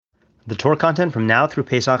The Torah content from now through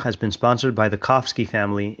Pesach has been sponsored by the Kofsky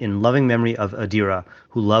family in loving memory of Adira,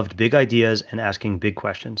 who loved big ideas and asking big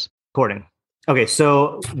questions. Recording. Okay,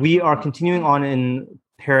 so we are continuing on in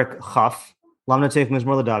Perek Chaf, Lam Nateif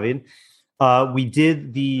Mizmor LeDavid. We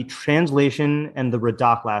did the translation and the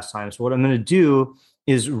Radak last time. So what I'm going to do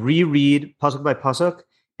is reread pasuk by pasuk,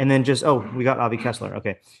 and then we got Avi Kessler.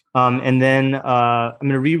 Okay. And then I'm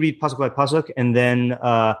going to reread pasuk by pasuk, and then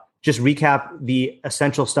just recap the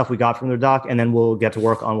essential stuff we got from the Radak, and then we'll get to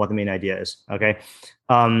work on what the main idea is. Okay.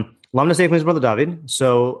 Lam Naseif Mizmor LeDavid.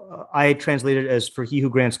 So I translated as "For He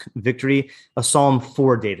Who Grants Victory," a psalm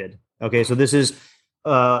for David. Okay. So this is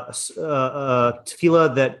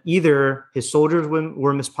tefillah that either his soldiers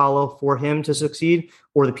were mispalo for him to succeed,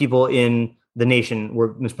 or the people in the nation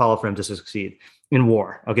were mispalo for him to succeed in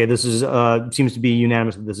war. Okay, this is seems to be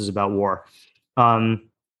unanimous that this is about war.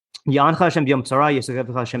 Hashem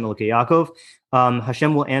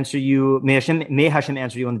will answer you. May Hashem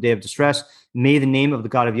answer you on the day of distress. May the name of the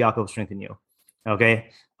God of Yaakov strengthen you.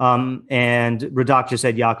 Okay. And Radak just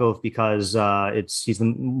said Yaakov because he's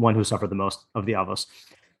the one who suffered the most of the Avos.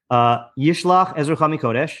 Yishlach Ezracha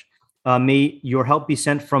Mikodesh. May your help be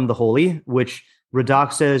sent from the holy, which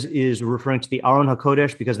Radak says is referring to the Aron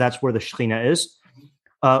HaKodesh because that's where the Shekhinah is.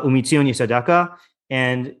 Umitzion Yisadaka,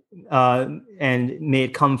 and may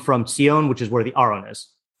it come from Tzion, which is where the Aron is.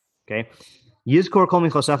 Okay. Yizkor Kol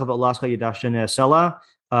Michosecha V'Lascha Yidashene Sela.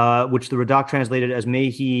 Which the Radak translated as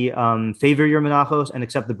 "May he favor your menachos and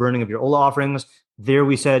accept the burning of your olah offerings." There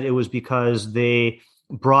we said it was because they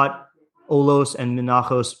brought olos and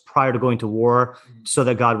menachos prior to going to war so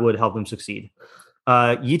that God would help them succeed.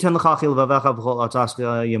 Yitan l'chachil v'avecha v'chol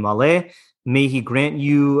atzascha yemale. May he grant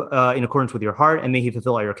you in accordance with your heart, and may he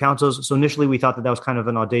fulfill all your counsels. So initially we thought that was kind of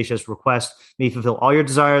an audacious request. May he fulfill all your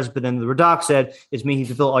desires, but then the Radak said it's may he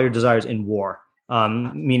fulfill all your desires in war.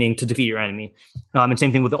 Meaning to defeat your enemy. And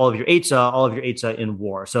same thing with all of your Eitzah in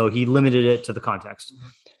war. So he limited it to the context.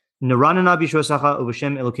 May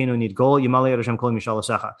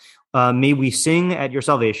we sing at your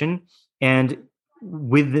salvation, and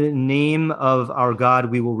with the name of our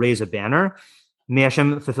God, we will raise a banner. May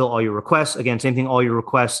Hashem fulfill all your requests. Again, same thing, all your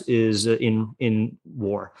requests is in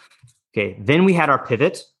war. Okay, then we had our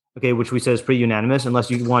pivot, okay, which we said is pretty unanimous,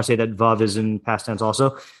 unless you want to say that Vav is in past tense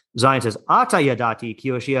also. Zion says, Ata yadati ki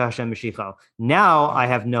Hoshea Hashem Meshicho. Now I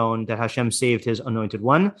have known that Hashem saved his anointed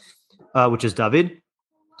one, which is David.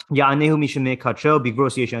 Ya'anehu mishemei kacho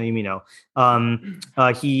bigros yeshan yamino.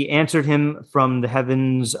 He answered him from the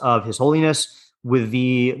heavens of his holiness with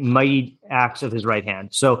the mighty acts of his right hand.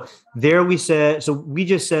 So there we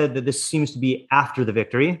just said that this seems to be after the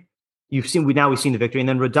victory. We've seen the victory. And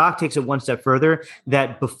then Radak takes it one step further,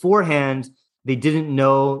 that beforehand they didn't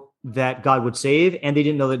know that God would save, and they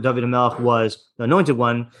didn't know that David HaMelech was the anointed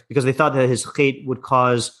one because they thought that his chait would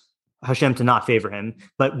cause Hashem to not favor him.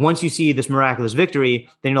 But once you see this miraculous victory,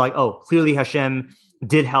 then you're like, oh, clearly Hashem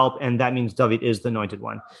did help, and that means David is the anointed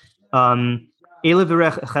one. So the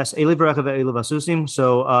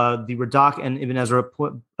Radak and Ibn Ezra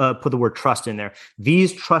put the word trust in there.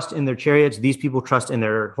 These trust in their chariots. These people trust in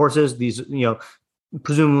their horses. These,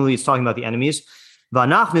 presumably it's talking about the enemies. But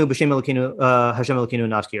we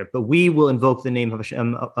will invoke the name of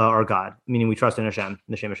Hashem, our God, meaning we trust in Hashem,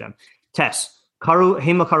 the Shem Hashem. Tes. They slump and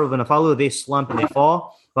they fall. They slump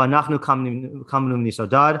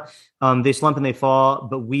and they fall,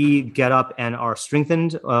 but we get up and are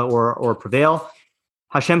strengthened or prevail.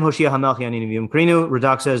 Hashem Hoshea Hamelch Yanin Yomkrinu.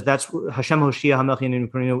 Radak says that's Hashem Hoshea Hamelch Yanin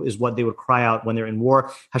Yomkrinu is what they would cry out when they're in war.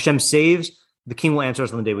 Hashem saves, the king will answer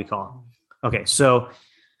us on the day we call. Okay, so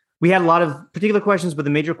we had a lot of particular questions, but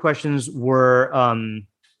the major questions were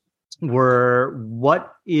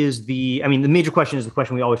what is the major question is the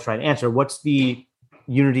question we always try to answer. What's the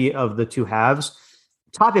unity of the two halves?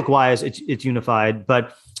 Topic-wise, it's unified,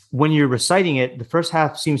 but when you're reciting it, the first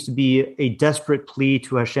half seems to be a desperate plea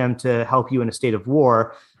to Hashem to help you in a state of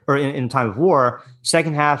war or in time of war.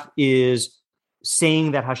 Second half is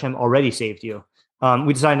saying that Hashem already saved you.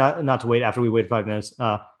 We decided not to wait after we waited 5 minutes.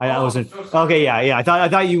 I wasn't okay. Yeah. I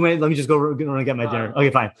thought you went. Let me just go get my dinner. Okay,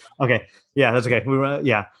 fine. Okay, yeah, that's okay. We were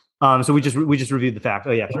So we just reviewed the facts.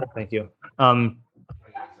 Oh yeah, sure. Thank you.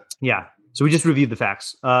 Yeah. So we just reviewed the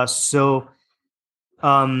facts.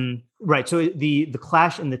 Right. So the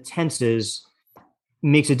clash in the tenses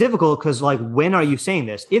makes it difficult because when are you saying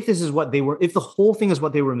this? If this is what they were, if the whole thing is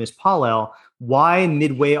what they were mispalel, why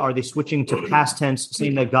midway are they switching to past tense,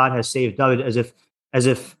 saying that God has saved David as if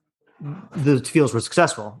the tefillos were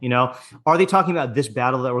successful? Are they talking about this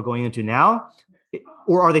battle that we're going into now,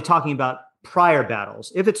 or are they talking about prior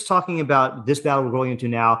battles? If it's talking about this battle we're going into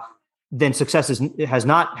now, then success has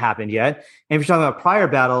not happened yet. And if you're talking about prior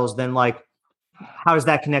battles, then like, how does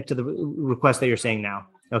that connect to the request that you're saying now?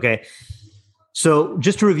 Okay. So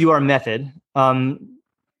just to review our method, in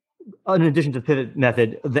addition to the pivot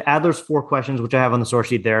method, the Adler's 4 questions, which I have on the source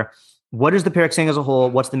sheet there. What is the parak saying as a whole?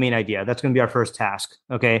 What's the main idea? That's going to be our first task.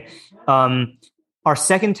 Okay. Our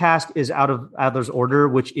second task is out of Adler's order,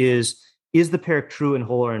 which is the parak true in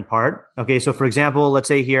whole or in part? Okay. So for example, let's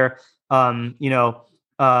say here, the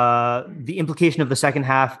implication of the second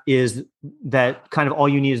half is that kind of all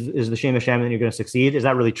you need is the Shem Hashem and you're going to succeed. Is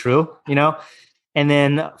that really true? And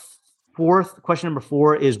then question number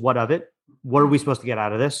 4 is what of it? What are we supposed to get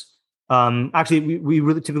out of this? Actually, we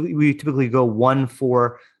typically go 1,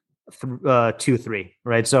 4, 2, 3,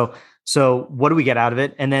 right? So what do we get out of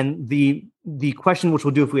it? And then the question, which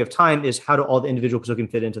we'll do if we have time, is how do all the individual pesukim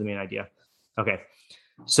fit into the main idea? Okay.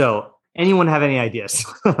 So anyone have any ideas?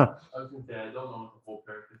 I was going to say, I don't know what the whole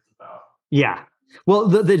parak is about. Yeah. Well,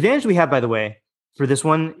 the advantage we have, by the way, for this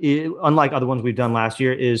one, unlike other ones we've done last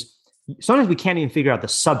year, is sometimes we can't even figure out the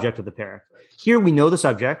subject of the parak. Here we know the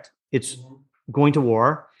subject. It's going to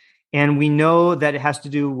war. And we know that it has to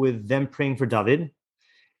do with them praying for David.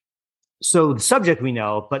 So the subject we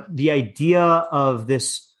know, but the idea of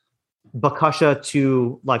this bakasha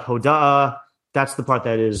to like hoda'ah, that's the part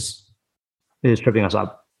that is tripping us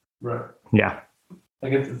up. Right. Yeah. I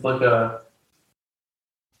guess it's like a...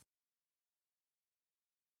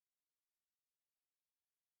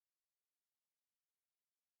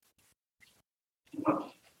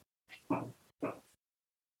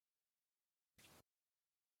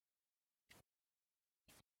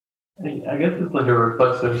 I guess it's like a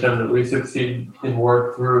request of Hashem that we succeed in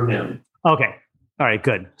war through him. Okay. All right,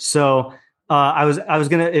 good. So I was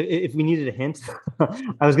gonna, if we needed a hint,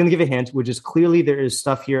 I was gonna give a hint, which is clearly there is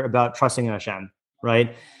stuff here about trusting in Hashem,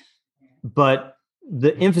 right? But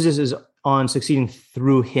the emphasis is on succeeding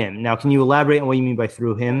through him. Now, can you elaborate on what you mean by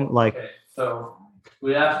through him? Like, okay, so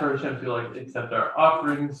we ask for Hashem to like accept our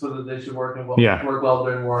offerings so that they should work well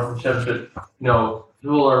during war. Hashem should,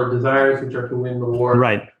 fulfill our desires, which are to win the war.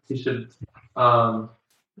 Right. He should, Hashem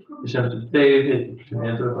should save. He should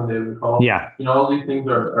answer when they would call. Yeah. All these things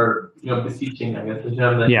are beseeching, I guess,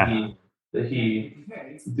 Hashem that he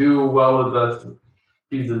do well with us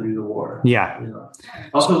vis-a-vis the war. Yeah.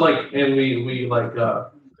 Also, like, and we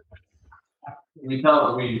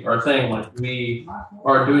are saying like we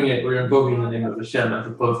are doing it. We're invoking the name of Hashem as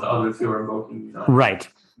opposed to others who are invoking. Right.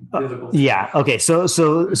 Yeah. Okay. So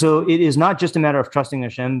it is not just a matter of trusting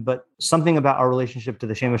Hashem, but something about our relationship to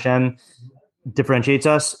the Shem Hashem differentiates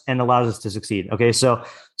us and allows us to succeed. Okay. So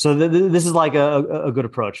this is like a good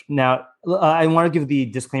approach. Now, I want to give the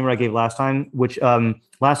disclaimer I gave last time, which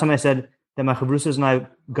last time I said that my chavrusas and I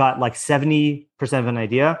got like 70% of an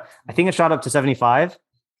idea. I think it shot up to 75.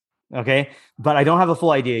 Okay. But I don't have a full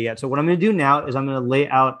idea yet. So what I'm going to do now is I'm going to lay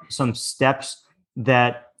out some steps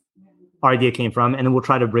that our idea came from, and then we'll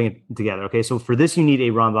try to bring it together. Okay. So for this, you need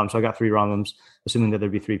a Rambam. So I got 3 Rambams, assuming that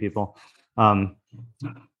there'd be 3 people.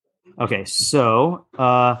 Okay. So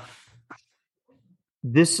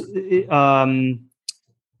this, the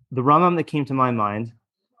Rambam that came to my mind,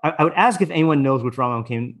 I would ask if anyone knows which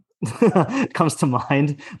Rambam comes to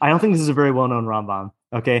mind. I don't think this is a very well-known Rambam.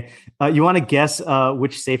 Okay. You want to guess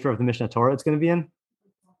which sefer of the Mishnah Torah it's going to be in?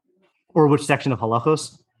 Or which section of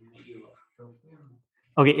Halachos?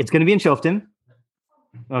 Okay, it's going to be in Shoftim.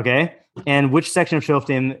 Okay. And which section of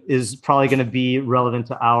Shoftim is probably going to be relevant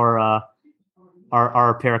to our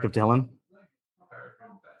parak of Tehillim?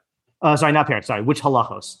 Sorry, not parak. Sorry, which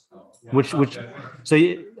halachos? So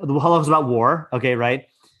the halachos about war. Okay, right.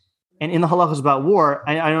 And in the halachos about war,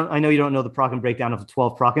 I know you don't know the prakim breakdown of the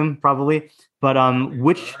 12 prakim probably, but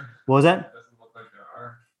what was that?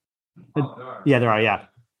 Yeah, there are. Yeah.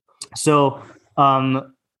 So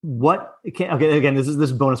again, this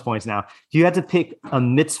is bonus points now. If you had to pick a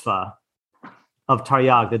mitzvah of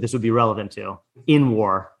Taryag that this would be relevant to in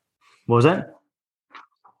war, what was it?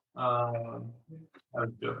 I was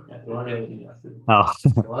joking. Oh.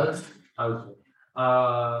 What? I was.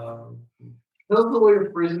 That's the way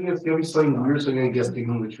you're phrasing it. It's going to be something weird, so I'm going to guess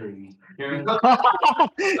Tikkun Latrine.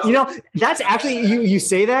 That's actually, you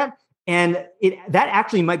say that, and that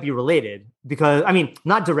actually might be related because, I mean,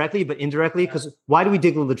 not directly, but indirectly, because why do we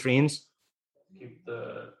dig the latrines? Keep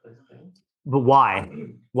the thing. But why?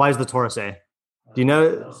 Why does the Torah say? Do you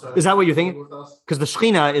know? Is that what you're thinking? Because the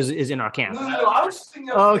Shekhinah is in our camp. No, I was just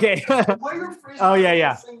thinking. Okay. Oh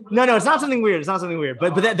yeah. No, it's not something weird. It's not something weird.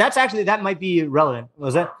 But that's actually that might be relevant.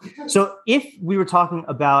 Was that? So if we were talking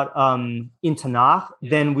about in Tanakh,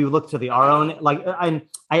 then we would look to the Aron. Like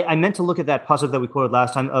I meant to look at that pasuk that we quoted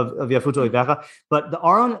last time of Yafuto Ibecha, but the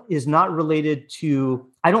Aron is not related to.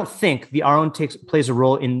 I don't think the Aron plays a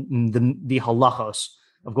role in the halachos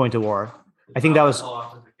of going to war. I think that was.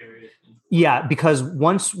 Yeah, because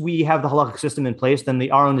once we have the halachic system in place, then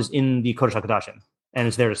the Aron is in the Kodesh HaKodashim, and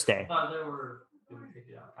it's there to stay.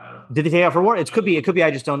 Did they take it out for war? It could be. I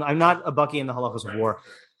just don't. I'm not a bucky in the halachos of war.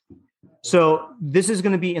 So this is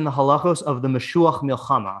going to be in the halachos of the Meshuach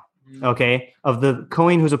Milchama, okay, of the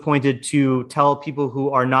Kohen who's appointed to tell people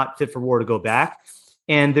who are not fit for war to go back.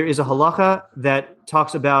 And there is a halacha that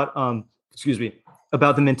talks about,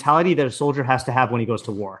 about the mentality that a soldier has to have when he goes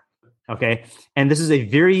to war. Okay, and this is a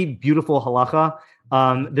very beautiful halacha.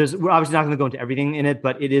 We're obviously not going to go into everything in it,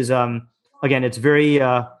 but it is again, it's very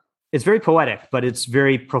poetic, but it's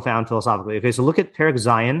very profound philosophically. Okay, so look at Perek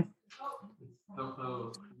Zion,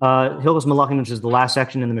 Hilchos Malachim, which is the last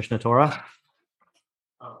section in the Mishnah Torah,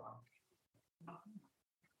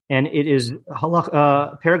 and it is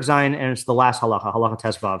Perek Zion, and it's the last halacha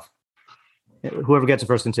Tesvav. Whoever gets it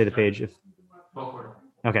first can say the page.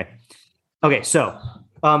 Okay, so.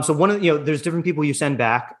 So one of there's different people you send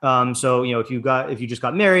back. So if you just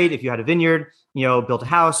got married, if you had a vineyard, built a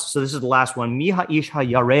house. So this is the last one. Miha isha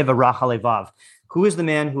yarev rachalevav. Who is the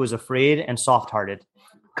man who is afraid and soft-hearted?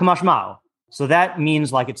 Kamashmao. So that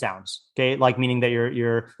means like it sounds. Okay, like meaning that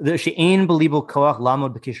you're the she'ein belibo koach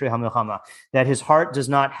lamod b'kishrei hamilchama. That his heart does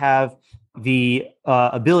not have the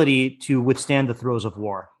ability to withstand the throes of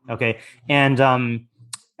war. Okay, and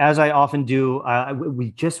as I often do,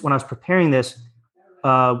 when I was preparing this.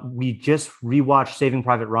 We just rewatched Saving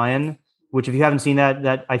Private Ryan, which if you haven't seen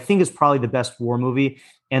that I think is probably the best war movie.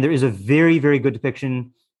 And there is a very, very good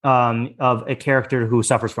depiction of a character who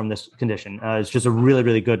suffers from this condition. It's just a really,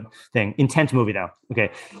 really good thing. Intense movie though. Okay.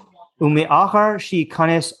 Now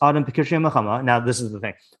this is the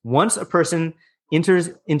thing. Once a person enters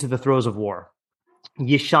into the throes of war,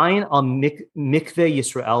 Yishayin al mikveh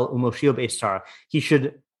Yisrael umoshio be'estara. He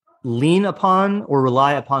should lean upon or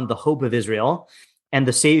rely upon the hope of Israel and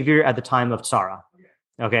the Savior at the time of Tzara,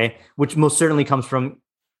 okay, which most certainly comes from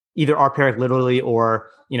either our perek literally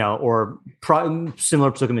or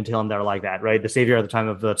similar psukim in Tehillim that are like that, right? The Savior at the time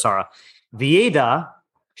of the Tzara. V'yeda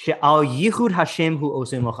she'al yichud Hashem hu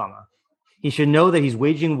oseh milchama. He should know that he's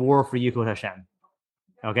waging war for Yichud Hashem,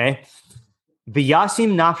 okay?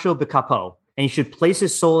 V'yasim nafsho b'kapo, and he should place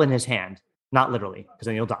his soul in his hand. Not literally, because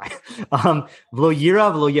then you'll die. V'lo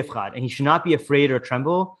yira v'lo yifchad, and he should not be afraid or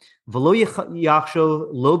tremble. V'lo yachsho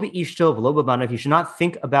lo be'ishto v'lo b'banav. He should not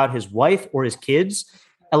think about his wife or his kids.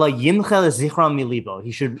 Ela yimcha lezichram milibo.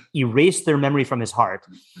 He should erase their memory from his heart.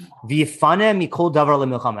 V'yifane mikol davar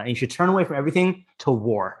lemilchama, and he should turn away from everything to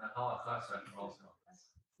war.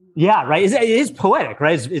 Yeah, right. It is poetic,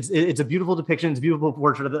 right? It's a beautiful depiction. It's a beautiful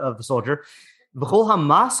portrait of the soldier. V'chol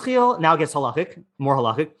hamaschil, now it gets halachic, more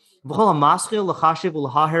halachic.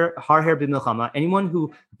 Anyone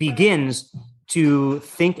who begins to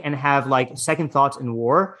think and have like second thoughts in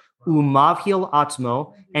war, umavhil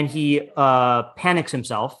atmo, and he panics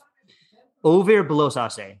himself. Over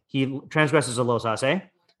belosase, he transgresses a losase.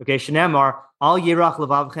 Okay, shenamar al yirach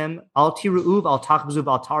levavchem al tiruuv al tachbzub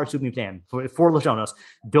al tarsub miptam. For lashonos,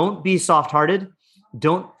 don't be soft-hearted,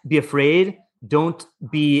 don't be afraid, don't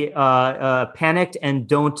be panicked, and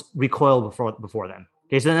don't recoil before them.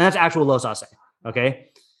 Okay, so then that's actual losase. Okay,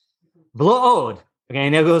 below od. Okay,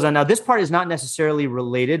 and it goes on. Now, this part is not necessarily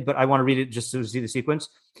related, but I want to read it just to see the sequence.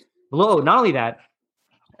 Below od. Not only that,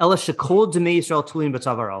 ela shekol demei Yisrael tulin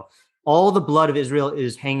b'tzavaro. All the blood of Israel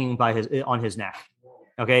is hanging on his neck.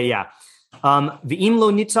 Okay, yeah. V'im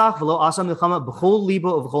lo nitzach v'lo asa milchama b'chol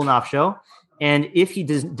libo v'chol nafsho. And if he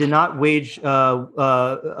did not wage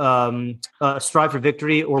strive for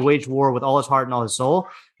victory or wage war with all his heart and all his soul,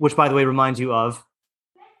 which, by the way, reminds you of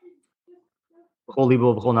b'chol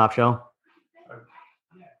libo v'chol nafsho.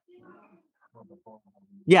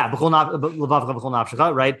 Yeah,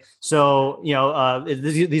 right? So, these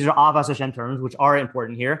are Avas Hashem terms, which are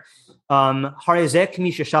important here.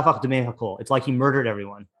 It's like he murdered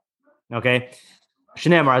everyone. Okay?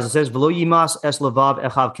 Shneimar, as it says, V'lo yimas es levav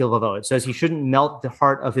echav kil vavo. It says he shouldn't melt the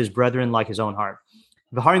heart of his brethren like his own heart.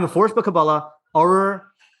 V'hari meforsh b'Kabbalah,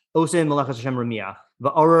 Arur oseh melechas Hashem ramiyah,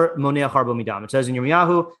 v'arur moneach harbo midam. It says in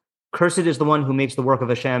Yirmiyahu, cursed is the one who makes the work of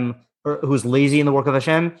Hashem, or who's lazy in the work of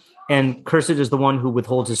Hashem, and cursed is the one who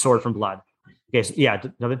withholds his sword from blood. Okay, so, yeah,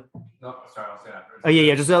 David? No, sorry, I'll say that first. Oh,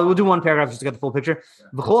 yeah. Just we'll do one paragraph just to get the full picture.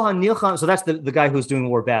 Yeah. So that's the guy who's doing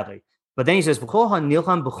war badly. But then he says, anyone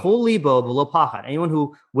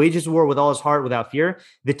who wages war with all his heart without fear,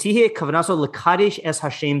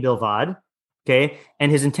 okay,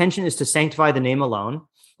 and his intention is to sanctify the name alone,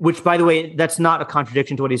 which, by the way, that's not a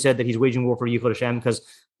contradiction to what he said, that he's waging war for Yichud Hashem, because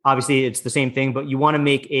obviously it's the same thing, but you want to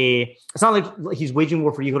make it's not like he's waging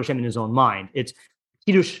war for Yichud Hashem in his own mind. It's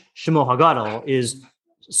Kiddush Shemo Hagadol is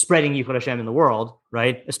spreading Yichud Hashem in the world,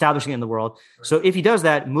 right? Establishing it in the world. So if he does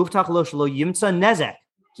that, Muvtach lo shelo yimtza nezek,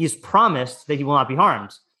 he's promised that he will not be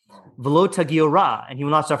harmed. V'lo tagio ra, and he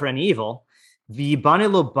will not suffer any evil. V'yibane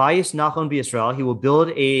lo bayis nachon b'Yisrael, he will build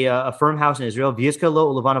a firm house in Israel. V'yizke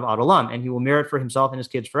lo ulevanav ad olam, and he will merit for himself and his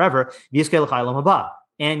kids forever. V'yizke l'chai olam haba,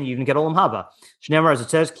 and you even get olam haba. Shneimar, as it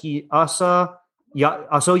says, ki asa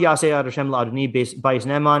aso yaseh ad Hashem la'adoni bayis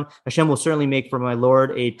neman. Hashem will certainly make for my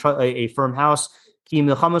Lord a firm house. Ki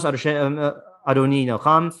milchamos ad Hashem adoni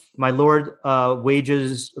nelcham. My Lord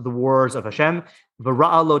wages the wars of Hashem.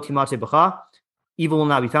 V'ra'a lo timate b'cha. Evil will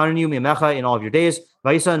not be found in you, mi'amecha, in all of your days.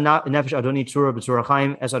 V'yisa nefesh adoni tzura b'tzura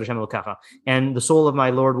chaim es ad Hashem elokecha. And the soul of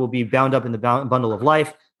my Lord will be bound up in the bundle of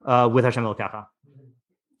life with Hashem elokecha.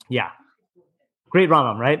 Yeah. Great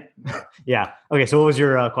Rambam, right? Yeah. Okay, so what was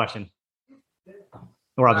your question?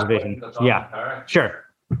 Or observation? Yeah. Sure.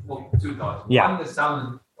 Well, two thoughts. Yeah. One, it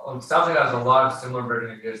sounds like it has a lot of similar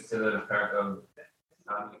versions to the parak of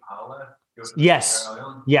Allah. Yes.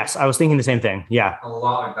 Yes, I was thinking the same thing. Yeah. A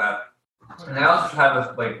lot like that. And I also have a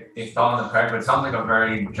thought on the parak, but it sounds like a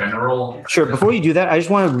very general. Sure. Before you do that, I just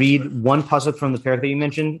want to read one pasuk from the parak that you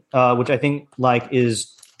mentioned, which I think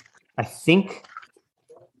is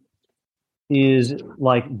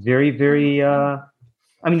very, very.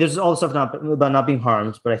 I mean, there's all the stuff about not being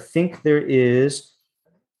harmed, but I think there is.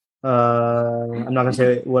 I'm not going to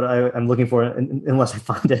say what I'm looking for unless I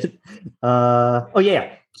find it.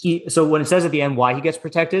 Yeah. So when it says at the end why he gets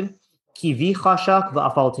protected, kivi chashak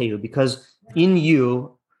va'afaltehu, because in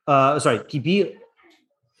you, kivi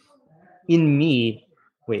in me.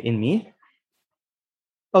 Wait, in me?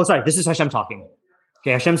 Oh, sorry. This is Hashem talking.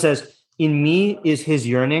 Okay, Hashem says, in me is his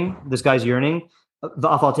yearning. This guy's yearning.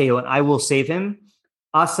 Va'afaltehu, and I will save him.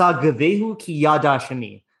 Asa gavehu ki yada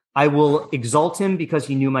shemi. I will exalt him because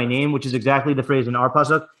he knew my name, which is exactly the phrase in our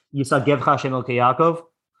pasuk. Yisagevcha Hashem el Yaakov.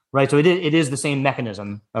 Right, so it is the same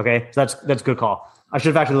mechanism. Okay, so that's a good call. I should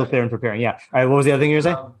have actually looked there in preparing. Yeah. All right. What was the other thing you were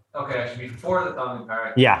saying? Okay, actually, before the Talmud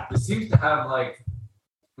parak. Yeah. It seems to have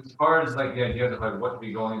as far as the idea of what to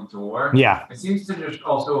be going to war. Yeah. It seems to just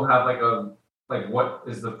also have what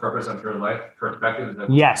is the purpose of your life perspective?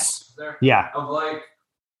 Yes. There. Yeah. Of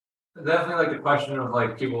definitely the question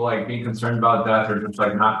of people being concerned about death or just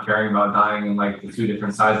not caring about dying and the two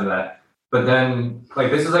different sides of that. But then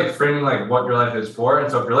this is framing what your life is for. And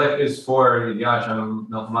so if your life is for Yashem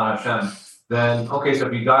Milchamat Hashem, then okay, so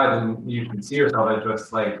if you die, then you can see yourself as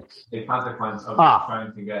just a consequence of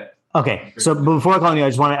trying to get. Okay. So before I call you, I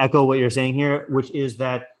just want to echo what you're saying here, which is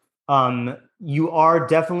that you are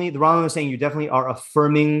definitely, the Rambam is saying you definitely are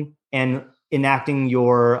affirming and enacting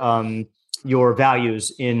your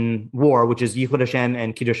values in war, which is Yichud Hashem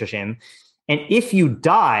and Kiddush Hashem. And if you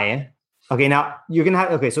die, okay, now you're going to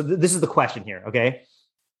have, okay, so this is the question here, okay?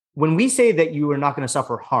 When we say that you are not going to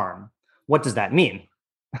suffer harm, what does that mean,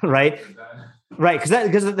 right? Right,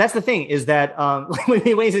 because that's the thing is that when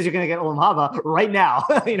he says you're going to get Olam Haba right now,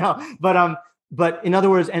 but in other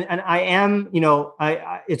words, and I am,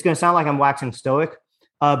 it's going to sound like I'm waxing stoic,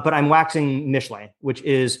 but I'm waxing Mishle, which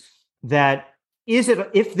is that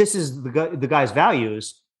if this is the guy's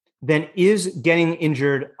values, then is getting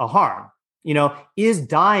injured a harm? Is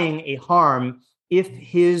dying a harm if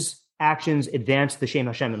his actions advance the Shem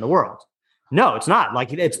Hashem in the world? No, it's not.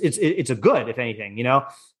 It's a good, if anything.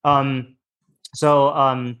 What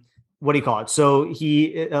do you call it? So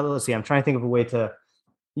he let's see. I'm trying to think of a way to.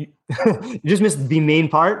 You just missed the main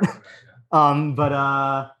part,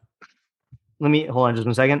 but let me hold on just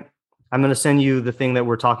 1 second. I'm going to send you the thing that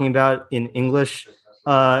we're talking about in English. You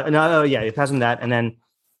pass him that, and then.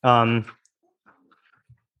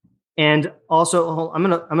 And also, I'm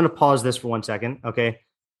gonna pause this for 1 second. Okay,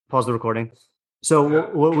 pause the recording. So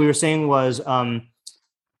what we were saying was,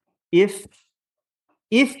 if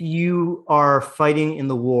you are fighting in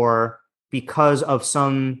the war because of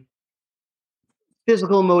some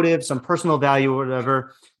physical motive, some personal value, or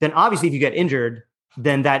whatever, then obviously if you get injured,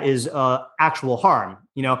 then that is actual harm.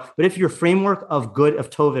 But if your framework of good, of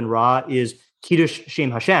Tov and Ra is Kiddush Shem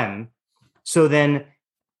Hashem, so then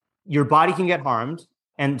your body can get harmed.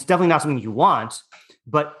 And it's definitely not something you want,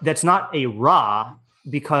 but that's not a Ra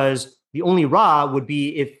because The only Ra would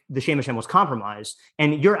be if the Shem Hashem was compromised.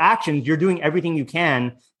 And your actions, you're doing everything you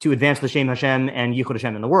can to advance the Shem Hashem and Yichud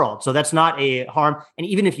Hashem in the world. So that's not a harm. And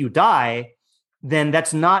even if you die, then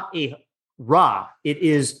that's not a Ra. It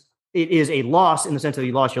is a loss in the sense that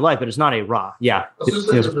you lost your life, but it's not a Ra. Yeah. They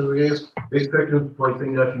expect you like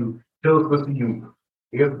saying that you kill with you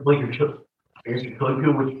have to like your children. I guess you're killing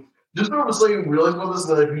people, which just remember saying realize about this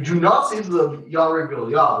that if you do not say the Yahweh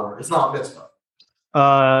Yahweh, it's not mitzvah.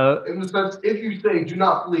 In the sense, if you say "do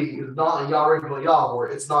not flee," it's not a Yahweh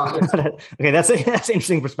Yahweh. It's not. Okay, that's an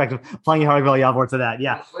interesting perspective. Applying Yahweh Yahweh to that,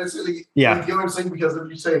 yeah, yeah. You know what I'm saying? Because if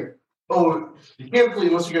you say, "Oh, you can't flee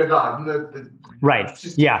unless you're gonna die,"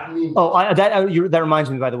 right? Yeah. That reminds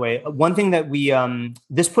me, by the way, one thing that we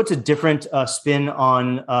this puts a different spin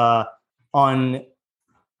on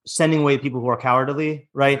sending away people who are cowardly,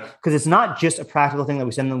 right? Because it's not just a practical thing that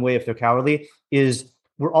we send them away if they're cowardly.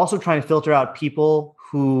 We're also trying to filter out people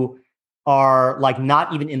who are like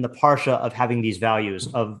not even in the parsha of having these values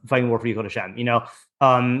of fighting war for Yichud Hashem, you know?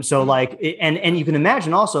 So like, and you can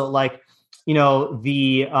imagine also like, you know,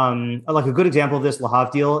 the, like a good example of this,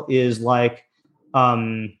 Lahavdil, is like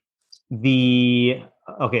okay,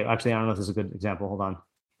 actually, I don't know if this is a good example. Hold on.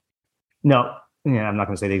 No, yeah, I'm not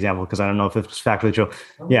going to say the example because I don't know if it's factually true.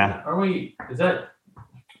 Yeah. Is that,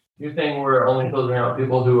 you're saying we're only filtering out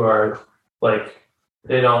people who are like,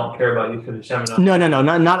 they don't care about Yichud Hashem enough? No,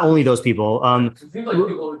 not only those people. It seems like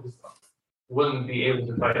people who just wouldn't be able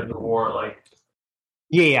to fight in the war, like.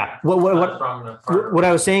 Yeah. What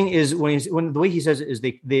I was saying is when the way he says it is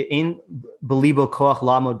they ain belibo koach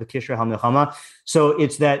lamod b'kishra hamilchama. So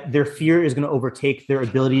it's that their fear is going to overtake their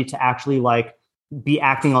ability to actually like be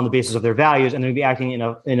acting on the basis of their values, and they're going to be acting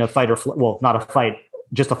in a fight or well, not a fight,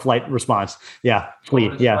 just a flight response. Yeah,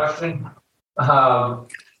 flee. Yeah.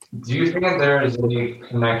 Do you think that there is a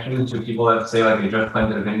connection to people that say like they just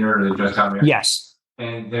planted a vineyard or they just got married? Yes.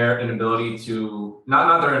 And their inability to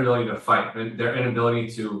not their inability to fight, but their inability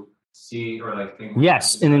to see or like think.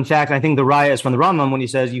 Yes, and in fact, I think the raya is from the Rambam when he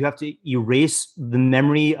says you have to erase the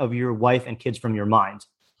memory of your wife and kids from your mind.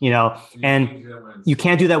 You know, and you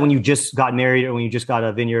can't do that when you just got married or when you just got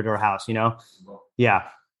a vineyard or a house. You know, yeah.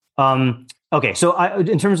 Okay, so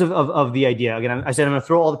in terms of the idea, again, I said I'm going to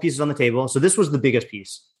throw all the pieces on the table. So this was the biggest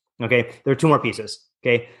piece. Okay, there are two more pieces.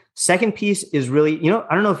 Okay, second piece is really, you know,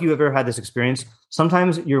 I don't know if you ever had this experience.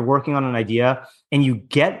 Sometimes you're working on an idea and you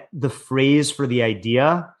get the phrase for the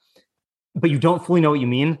idea, but you don't fully know what you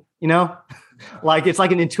mean, you know, like it's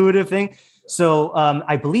like an intuitive thing. So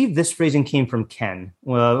I believe this phrasing came from Ken,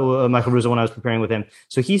 Michael Russo, when I was preparing with him.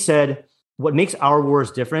 So he said, what makes our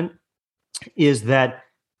wars different is that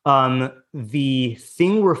the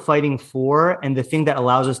thing we're fighting for and the thing that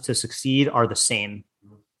allows us to succeed are the same.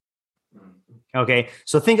 Okay,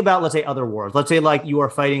 so think about, let's say, other wars. Let's say like you are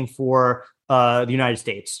fighting for the United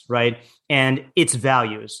States, right? And its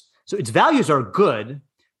values. So its values are good,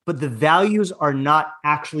 but the values are not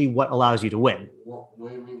actually what allows you to win. What do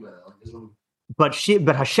you mean by that? But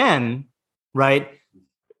Hashem, right?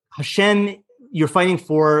 Hashem, you're fighting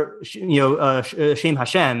for, Shem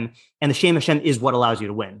Hashem, and the Shem Hashem is what allows you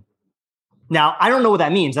to win. Now, I don't know what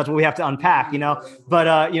that means. That's what we have to unpack, you know. But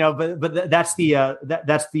that's the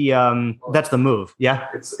move. Yeah.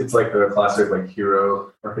 It's like the classic like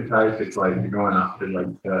hero archetype. It's like you're going after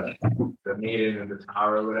like the maiden in the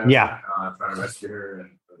tower or whatever. Yeah. Trying to rescue her and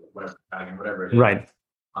whatever it is. Right.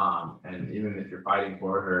 And even if you're fighting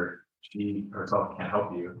for her, she herself can't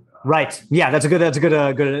help you. Right. Yeah. That's a good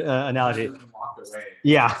analogy.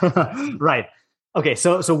 Yeah. Right. Okay,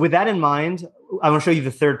 so with that in mind, I want to show you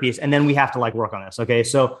the third piece, and then we have to like work on this. Okay,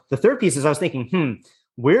 so the third piece is I was thinking,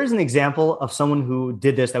 where's an example of someone who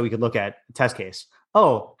did this that we could look at, test case?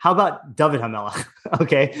 Oh, how about David HaMelech?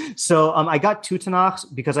 Okay, so I got two Tanakhs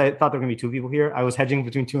because I thought there were going to be two people here. I was hedging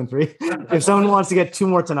between 2 and 3. If someone wants to get 2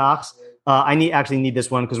 more Tanakhs, I need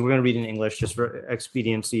this one because we're going to read in English just for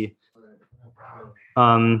expediency. We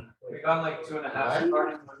got like 2.5.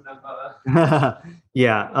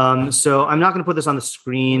 Yeah. So I'm not going to put this on the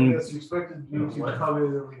screen. You expected you to come in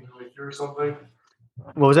and like or something.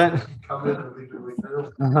 What was that? Come in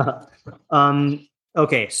and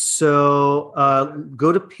okay. So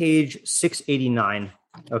go to page 689.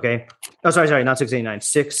 Okay. Oh, sorry, not 689.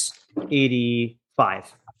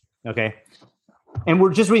 685. Okay. And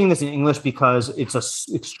we're just reading this in English because it's a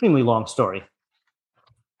extremely long story.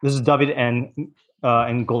 This is David and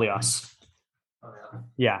Goliath.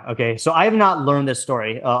 Yeah. Okay. So I have not learned this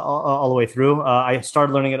story all the way through. I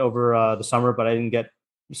started learning it over the summer, but I didn't get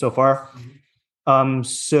so far.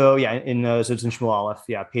 So yeah, so it's in Shmuel Aleph.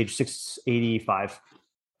 Yeah, page 685.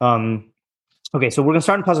 Okay, so we're going to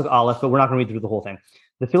start in Pasuk Aleph, but we're not going to read through the whole thing.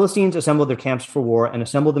 The Philistines assembled their camps for war and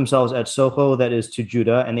assembled themselves at Soho, that is to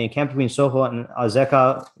Judah, and they encamped between Soho and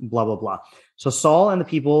Azekah, blah, blah, blah. So Saul and the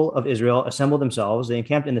people of Israel assembled themselves. They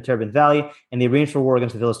encamped in the Terebinth Valley, and they arranged for war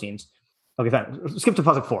against the Philistines. Okay, fine. Skip to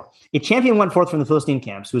Pasuk 4. A champion went forth from the Philistine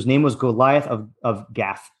camps, whose name was Goliath of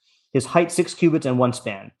Gath. His height 6 cubits and 1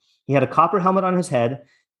 span. He had a copper helmet on his head,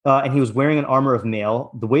 and he was wearing an armor of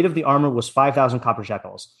mail. The weight of the armor was 5,000 copper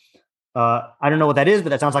shekels. I don't know what that is, but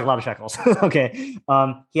that sounds like a lot of shekels. Okay.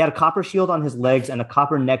 He had a copper shield on his legs and a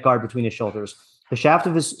copper neck guard between his shoulders. The shaft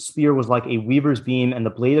of his spear was like a weaver's beam, and the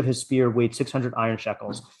blade of his spear weighed 600 iron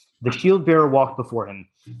shekels. The shield bearer walked before him.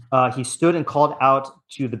 He stood and called out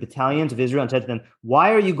to the battalions of Israel and said to them,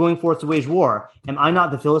 "Why are you going forth to wage war? Am I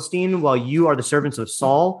not the Philistine, while you are the servants of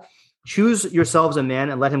Saul? Choose yourselves a man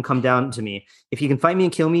and let him come down to me. If he can fight me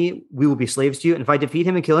and kill me, we will be slaves to you. And if I defeat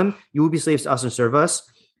him and kill him, you will be slaves to us and serve us."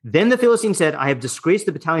 Then the Philistine said, "I have disgraced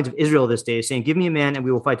the battalions of Israel this day, saying, 'Give me a man and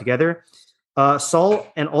we will fight together.'" Saul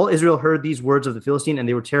and all Israel heard these words of the Philistine, and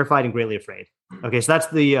they were terrified and greatly afraid. Okay, so that's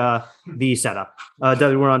the setup.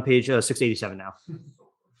 David, we're on page 687 now.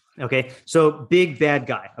 Okay, so big bad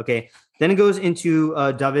guy. Okay, then it goes into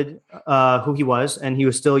David, who he was, and he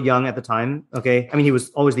was still young at the time. Okay, I mean, he was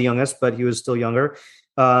always the youngest, but he was still younger,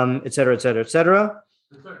 et cetera, et cetera, et cetera.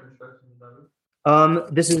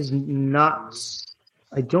 This is not...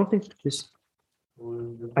 I don't think this.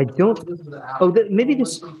 I don't. Oh, maybe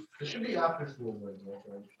this. It should be after school.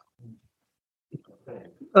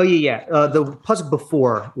 Oh yeah. The pasuk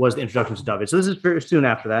before was the introduction to David, so this is very soon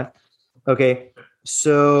after that. Okay,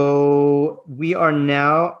 so we are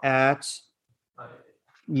now at.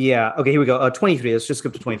 Yeah. Okay. Here we go. 23. Let's just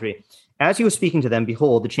skip to 23. As he was speaking to them,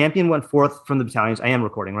 behold, the champion went forth from the battalions. I am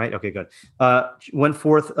recording, right? Okay, good. Went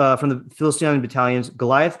forth from the Philistine battalions.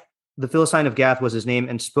 Goliath, the Philistine of Gath, was his name,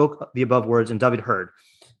 and spoke the above words, and David heard.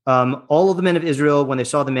 All of the men of Israel, when they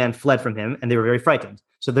saw the man, fled from him, and they were very frightened.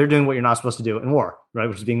 So they're doing what you're not supposed to do in war, right?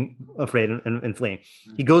 Which is being afraid and fleeing.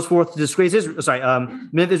 He goes forth to disgrace Israel.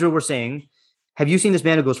 Men of Israel were saying, "Have you seen this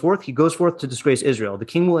man who goes forth? He goes forth to disgrace Israel. The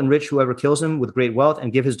king will enrich whoever kills him with great wealth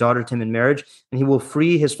and give his daughter to him in marriage, and he will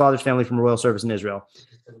free his father's family from royal service in Israel."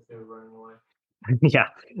 Yeah,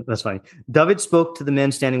 that's funny. David spoke to the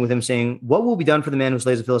men standing with him, saying, "What will be done for the man who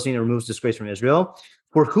slays a Philistine and removes disgrace from Israel?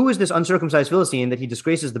 For who is this uncircumcised Philistine that he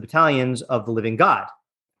disgraces the battalions of the living God?"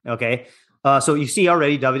 Okay, so you see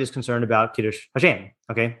already David is concerned about Kiddush Hashem,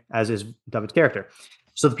 okay, as is David's character.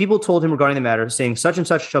 So the people told him regarding the matter, saying, "Such and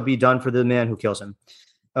such shall be done for the man who kills him."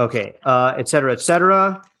 Okay, et cetera, et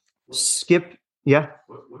cetera. Skip, yeah.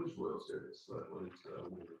 What is royal service? What is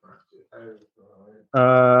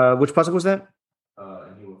which pasuk was that?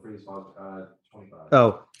 And he will free his father, 25.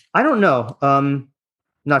 Oh, I don't know.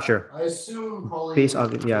 Not sure. I assume probably Base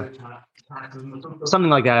of, yeah.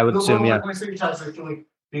 Something like that, I would assume, yeah. When I say tax, actually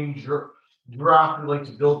being drafted like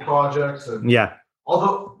to build projects and Yeah.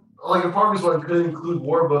 although like a part of one could include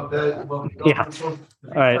war, but that Yeah.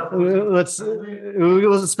 All right.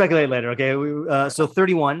 We'll speculate later. Okay. So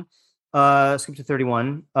 31. Skip to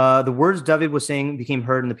 31. The words David was saying became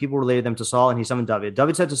heard, and the people related them to Saul, and he summoned David.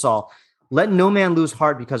 David said to Saul, "Let no man lose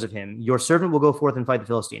heart because of him. Your servant will go forth and fight the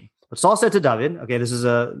Philistine." But Saul said to David, okay, this is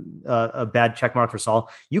a bad check mark for Saul.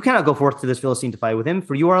 "You cannot go forth to this Philistine to fight with him,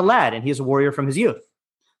 for you are a lad, and he is a warrior from his youth."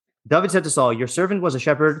 David said to Saul, "Your servant was a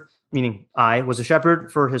shepherd," meaning I was a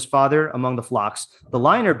shepherd for his father among the flocks. "The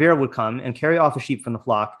lion or bear would come and carry off a sheep from the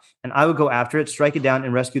flock, and I would go after it, strike it down,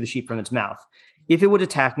 and rescue the sheep from its mouth. If it would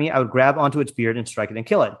attack me, I would grab onto its beard and strike it and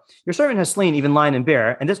kill it. Your servant has slain even lion and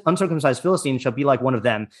bear, and this uncircumcised Philistine shall be like one of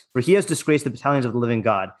them, for he has disgraced the battalions of the living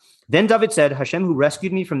God." Then David said, "Hashem, who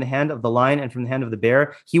rescued me from the hand of the lion and from the hand of the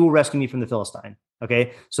bear, he will rescue me from the Philistine."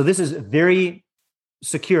 Okay, so this is very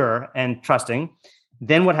secure and trusting.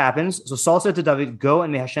 Then what happens? So Saul said to David, "Go,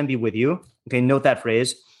 and may Hashem be with you." Okay, note that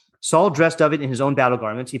phrase. Saul dressed David in his own battle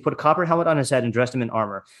garments. He put a copper helmet on his head and dressed him in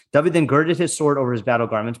armor. David then girded his sword over his battle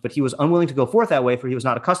garments, but he was unwilling to go forth that way, for he was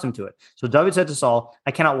not accustomed to it. So David said to Saul,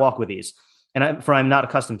 "I cannot walk with these, for I'm not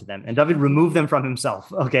accustomed to them." And David removed them from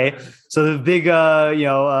himself. Okay, so the big,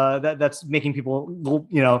 that's making people,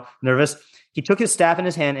 nervous. He took his staff in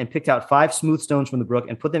his hand and picked out 5 smooth stones from the brook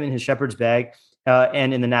and put them in his shepherd's bag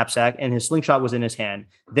and in the knapsack, and his slingshot was in his hand.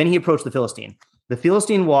 Then he approached the Philistine. The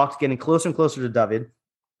Philistine walked, getting closer and closer to David,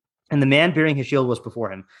 and the man bearing his shield was before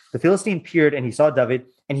him. The Philistine peered, and he saw David,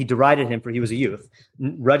 and he derided him, for he was a youth,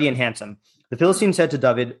 ruddy and handsome. The Philistine said to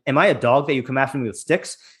David, "Am I a dog that you come after me with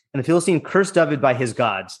sticks?" And the Philistine cursed David by his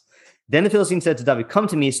gods. Then the Philistine said to David, come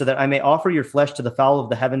to me so that I may offer your flesh to the fowl of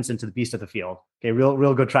the heavens and to the beast of the field. Okay,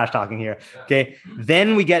 real good trash talking here. Okay,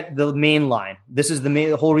 then we get the main line. This is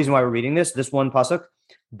the whole reason why we're reading this one pasuk.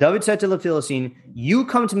 David said to the Philistine, you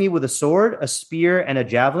come to me with a sword, a spear, and a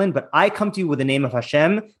javelin, but I come to you with the name of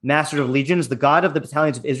Hashem, master of legions, the God of the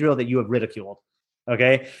battalions of Israel that you have ridiculed.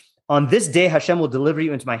 Okay, on this day, Hashem will deliver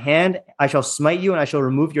you into my hand. I shall smite you and I shall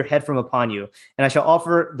remove your head from upon you. And I shall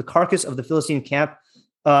offer the carcass of the Philistine camp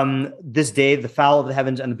this day, the fowl of the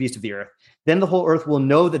heavens and the beast of the earth. Then the whole earth will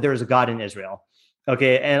know that there is a God in Israel.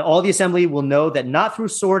 Okay, and all the assembly will know that not through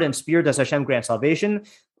sword and spear does Hashem grant salvation,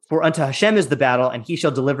 for unto Hashem is the battle, and he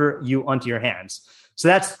shall deliver you unto your hands. So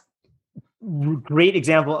that's great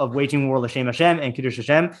example of waging war l'shem Hashem and kiddush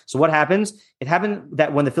Hashem. So what happens? It happened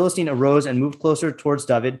that when the Philistine arose and moved closer towards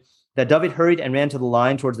David, that David hurried and ran to the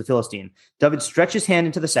line towards the Philistine. David stretched his hand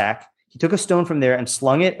into the sack. He took a stone from there and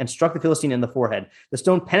slung it and struck the Philistine in the forehead. The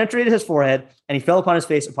stone penetrated his forehead, and he fell upon his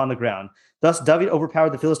face upon the ground. Thus David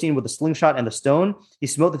overpowered the Philistine with the slingshot and the stone. He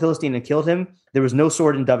smote the Philistine and killed him. There was no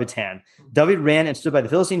sword in David's hand. David ran and stood by the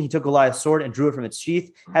Philistine. He took Goliath's sword and drew it from its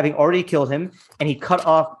sheath, having already killed him, and he cut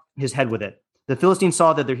off his head with it. The Philistines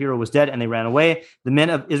saw that their hero was dead, and they ran away. The men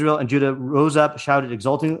of Israel and Judah rose up, shouted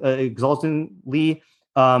exultantly,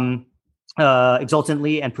 and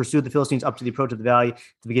pursued the Philistines up to the approach of the valley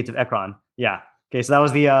to the gates of Ekron. Yeah. Okay. So that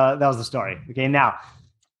was the story. Okay. Now,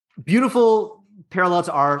 beautiful parallel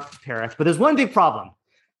to our parak, but there's one big problem.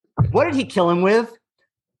 What did he kill him with?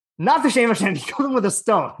 Not the Shem Hashem. He killed him with a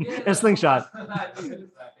stone and a slingshot.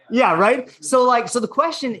 Yeah. Right. So the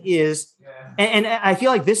question is, and I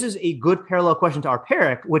feel like this is a good parallel question to our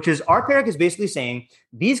parak, which is our parak is basically saying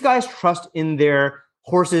these guys trust in their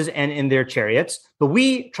horses and in their chariots, but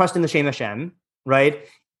we trust in the Shem Hashem, right?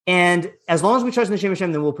 And as long as we trust in the Shem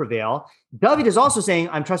Hashem, then we'll prevail. David is also saying,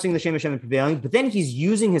 I'm trusting the Shem Hashem and prevailing, but then he's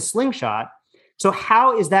using his slingshot. So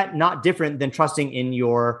how is that not different than trusting in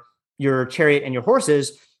your chariot and your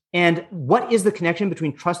horses? And what is the connection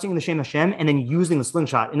between trusting in the Shem Hashem and then using the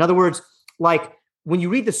slingshot? In other words, like when you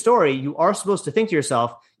read the story, you are supposed to think to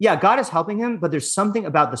yourself, yeah, God is helping him, but there's something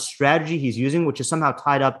about the strategy he's using, which is somehow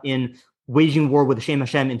tied up in waging war with the Shem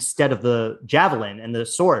Hashem instead of the javelin and the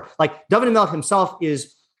sword. Like David HaMelech himself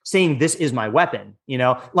is saying, this is my weapon,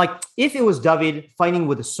 like if it was David fighting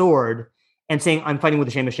with a sword and saying, I'm fighting with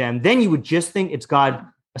the Shem Hashem, then you would just think it's God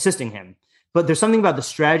assisting him. But there's something about the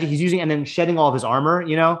strategy he's using and then shedding all of his armor,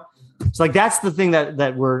 It's like, that's the thing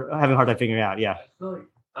that we're having a hard time figuring out. Yeah.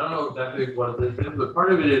 I don't know exactly what it is, but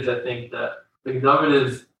part of it is, I think that David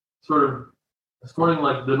is sort of scoring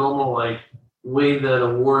like the normal, way that a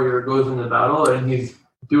warrior goes into battle, and he's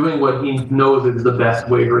doing what he knows is the best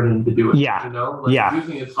way for him to do it. Yeah.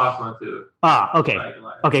 Using his chakma to. Okay.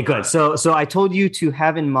 Okay, good. So I told you to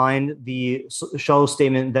have in mind the Shaul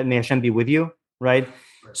statement that may Hashem be with you, right?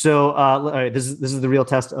 So all right, this is the real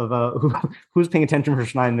test of who's paying attention for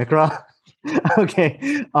Shnai Mikra.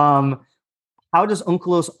 Okay. How does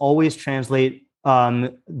Onkelos always translate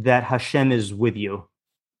that Hashem is with you?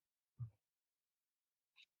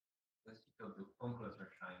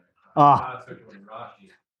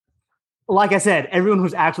 Like I said, everyone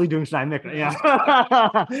who's actually doing Shnai Mikra. Yeah.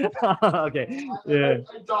 Okay.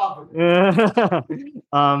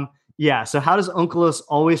 Yeah. So how does Onkelos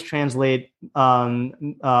always translate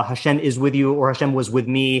Hashem is with you, or Hashem was with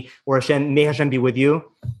me, or may Hashem be with you?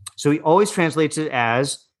 So he always translates it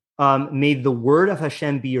as may the word of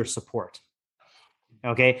Hashem be your support.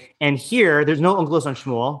 Okay, and here there's no Onkelos on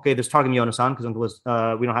Shmuel. Okay, there's Targum Yonasan because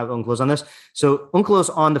Onkelos we don't have Onkelos on this. So Onkelos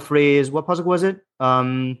on the phrase, what pasuk was it?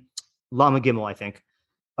 Lama Gimel, I think.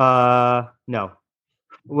 No,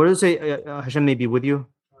 what does it say? Hashem may be with you.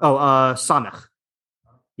 Oh, Samech.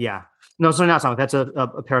 Yeah, no, sorry, not Samech. That's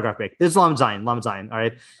a paragraph break. This is Lam Zayin. All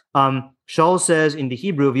right. Shaul says in the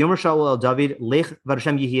Hebrew, V'yomer Shaul el David lech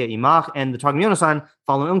v'Hashem yihye imach, and the Targum Yonasan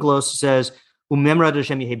following Onkelos says, Umemra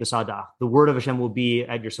Hashem Yehei B'Sadah. The word of Hashem will be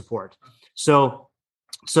at your support. So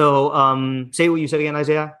say what you said again,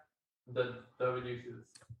 Isaiah. David uses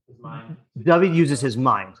his mind. David uses his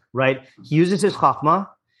mind, right? He uses his chachma,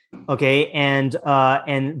 okay, and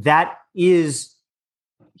that is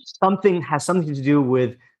has something to do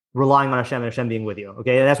with relying on Hashem and Hashem being with you.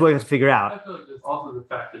 Okay, that's what we have to figure out. I feel like there's also the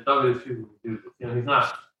fact that David is choosing to do this. He's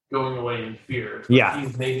not going away in fear. Yeah,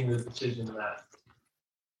 he's making the decision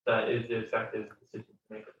that is the effective decision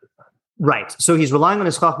to make at this time. Right. So he's relying on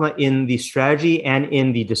his chachma in the strategy and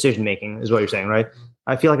in the decision making, is what you're saying, right?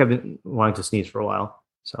 I feel like I've been wanting to sneeze for a while,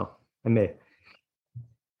 so I may.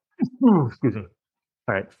 Excuse me.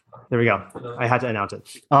 All right, there we go. I had to announce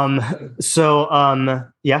it.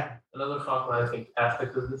 Yeah. Another chachma, I think,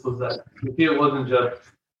 aspect of this was that if it wasn't just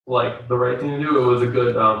like the right thing to do. It was a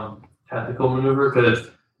good tactical maneuver because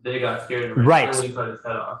they got scared and Right. randomly cut his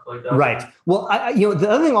head off. Like that. Right. Well, the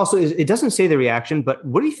other thing also is it doesn't say the reaction, but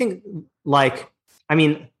what do you think? Like, I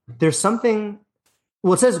mean, there's something.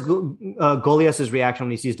 Well, it says Goliath's reaction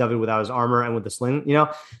when he sees David without his armor and with the sling,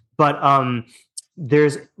 but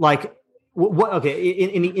there's like what? Okay,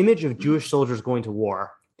 in the image of Jewish soldiers going to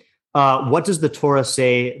war, what does the Torah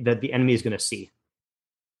say that the enemy is going to see?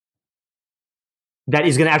 That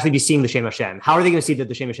is going to actually be seeing the Shem Hashem. How are they going to see that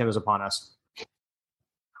the Shem Hashem is upon us?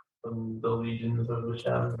 The legions of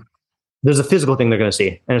Hashem. There's a physical thing they're going to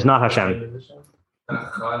see, and it's not Hashem.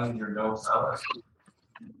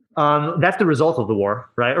 That's the result of the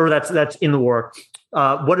war, right? Or that's in the war.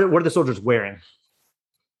 What are the soldiers wearing?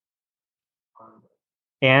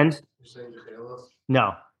 And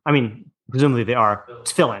no, I mean presumably they are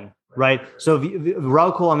tefillin, right? So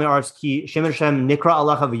they'll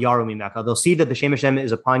see that the Shem Hashem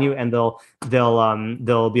is upon you, and they'll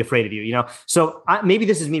be afraid of you. So maybe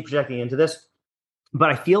this is me projecting into this,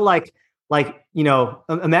 but I feel like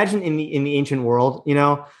imagine in the ancient world,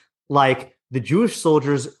 like the Jewish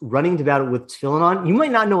soldiers running to battle with tefillin on. You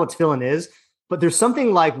might not know what tefillin is, but there's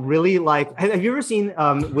something like really like. Have you ever seen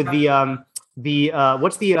with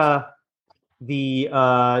what's the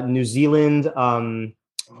New Zealand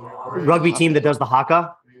rugby team that does the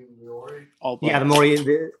haka? Yeah, the Maori.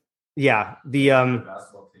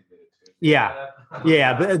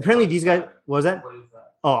 But apparently these guys. What was that?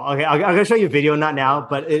 Oh, okay. I'm gonna show you a video, not now,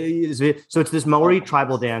 but it's this Maori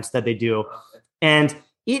tribal dance that they do, and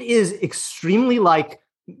it is extremely like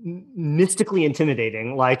mystically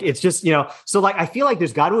intimidating. Like it's just so like I feel like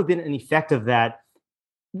there's got to have been an effect of that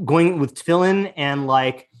going with tefillin and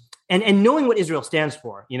like and knowing what Israel stands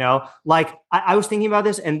for. Like I was thinking about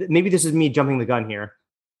this, and maybe this is me jumping the gun here,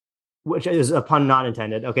 which is a pun not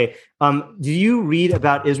intended. Okay, do you read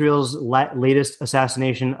about Israel's latest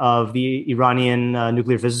assassination of the Iranian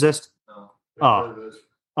nuclear physicist? No.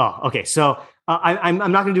 Oh, okay. So I'm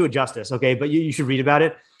not going to do it justice, okay? But you should read about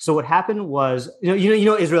it. So what happened was,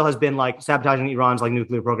 Israel has been like sabotaging Iran's like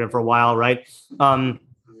nuclear program for a while, right?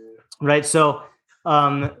 Right. So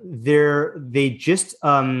they just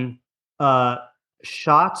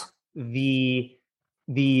shot the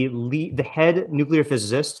head nuclear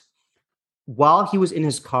physicist while he was in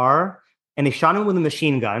his car, and they shot him with a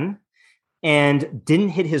machine gun, and didn't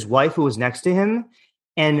hit his wife who was next to him.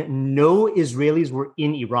 And no Israelis were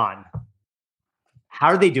in Iran.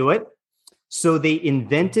 How did they do it? So they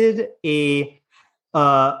invented people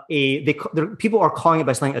are calling it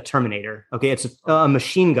by slang a Terminator. Okay, it's a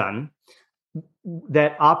machine gun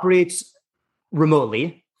that operates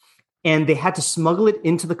remotely, and they had to smuggle it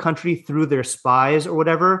into the country through their spies or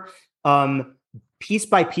whatever, piece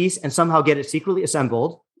by piece, and somehow get it secretly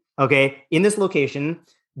assembled. Okay, in this location.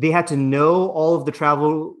 They had to know all of the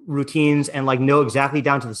travel routines and like know exactly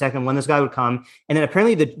down to the second when this guy would come. And then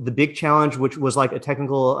apparently the big challenge, which was like a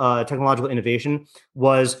technological innovation,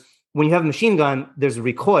 was when you have a machine gun, there's a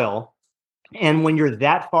recoil. And when you're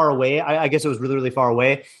that far away, I guess it was really, really far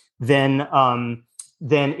away, then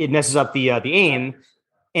it messes up the aim.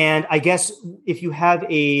 And I guess if you have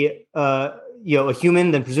a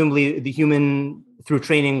human, then presumably the human through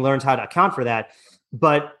training learns how to account for that.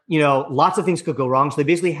 But, lots of things could go wrong. So they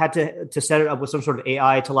basically had to set it up with some sort of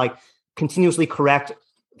AI to like continuously correct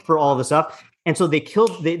for all this stuff. And so they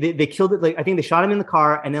killed it. Like, I think they shot him in the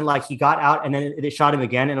car, and then like he got out, and then they shot him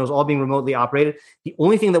again, and it was all being remotely operated. The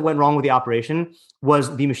only thing that went wrong with the operation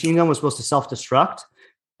was the machine gun was supposed to self-destruct,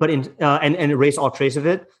 but and erase all trace of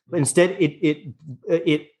it. But instead it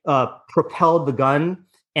propelled the gun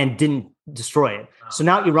and didn't destroy it. So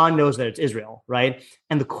now Iran knows that it's Israel, right?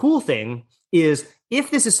 And the cool thing is, if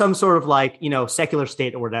this is some sort of like, secular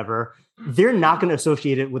state or whatever, they're not going to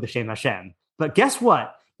associate it with the Shem Hashem. But guess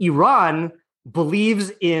what? Iran believes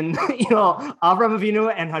in, Avraham Avinu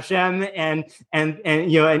and Hashem and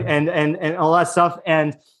all that stuff.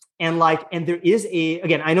 And there is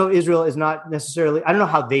again, I know Israel is not necessarily, I don't know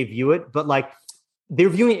how they view it, but like they're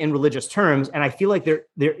viewing it in religious terms. And I feel like there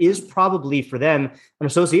is probably for them an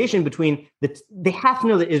association between they have to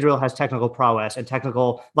know that Israel has technical prowess and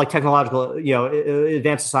technological,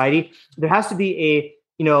 advanced society. There has to be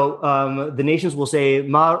the nations will say,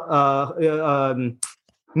 what's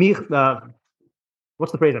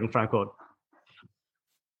the phrase I'm trying to quote?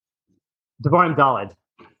 Devarim Daled.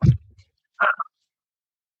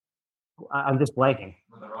 I'm just blanking.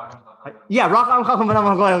 Yeah, right?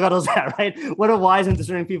 What a wise and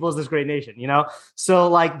discerning people is this great nation, So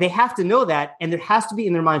like they have to know that, and there has to be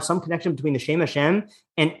in their mind some connection between the Shem Hashem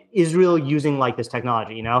and Israel using like this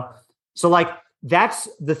technology, So like that's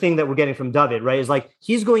the thing that we're getting from David, right? Is like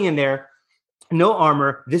he's going in there, no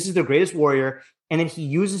armor. This is the greatest warrior, and then he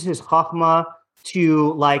uses his chachma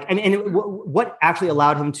to like, what actually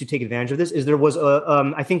allowed him to take advantage of this is there was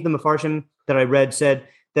I think the Mefarshim that I read said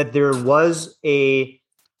that there was a, he's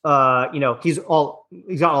got all of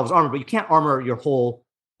his armor, but you can't armor your whole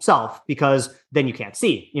self because then you can't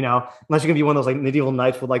see, unless you're gonna be one of those like medieval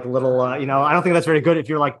knights with like little, I don't think that's very good if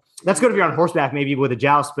you're like, that's good if you're on horseback, maybe with a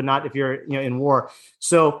joust, but not if you're, in war.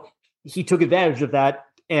 So he took advantage of that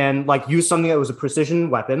and like used something that was a precision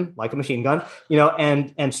weapon, like a machine gun,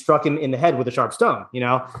 and struck him in the head with a sharp stone,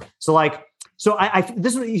 So like, I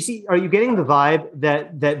this is what you see. Are you getting the vibe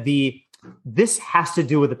that this has to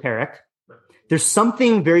do with the Perek? There's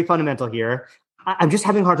something very fundamental here. I'm just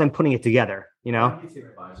having a hard time putting it together,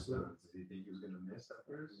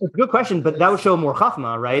 It's a good question, but that would show more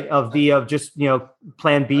chachma, right? Of just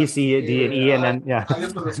plan B, C, D, and E, and then I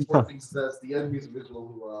guess one of the more things that's the enemies of Israel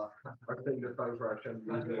who are saying they're fighting for Hashem.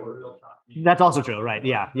 That's also true, right?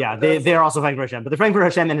 Yeah. They are also fighting for Hashem, but they're fighting for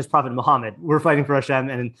Hashem and His Prophet Muhammad. We're fighting for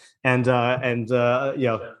Hashem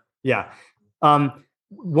yeah.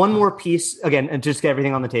 One more piece again, and just get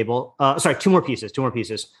everything on the table. Two more pieces.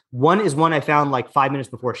 One is one I found like 5 minutes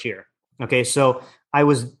before Shir. Okay, so I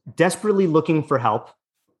was desperately looking for help.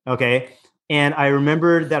 Okay, and I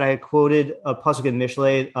remembered that I had quoted a pasuk in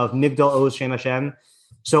Mishlei of Migdal Oz Shem Hashem.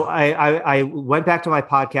 So I went back to my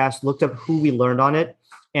podcast, looked up who we learned on it,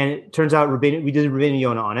 and it turns out we did Rabbeinu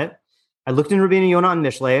Yonah on it. I looked in Rabbeinu Yonah on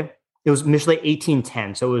Mishlei. It was Mishlei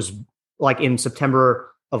 1810, so it was like in September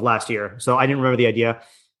of last year. So I didn't remember the idea.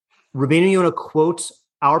 Rabbeinu Yonah quotes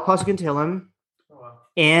our pasuk in Tehillim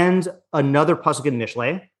and another pasuk in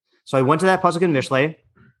Mishlei. So I went to that pasuk in Mishlei.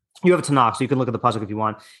 You have a Tanakh, so you can look at the pasuk if you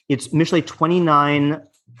want. It's Mishlei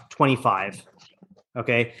 29:25.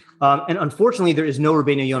 Okay, and unfortunately, there is no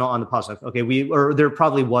Rabbeinu Yonah on the pasuk. Okay, there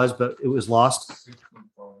probably was, but it was lost.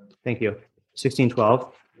 Thank you.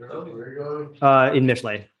 16:12. In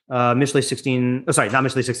Mishlei. Mishlei 16. Oh, sorry, not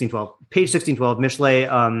Mishlei 16:12. Page 16:12. Mishlei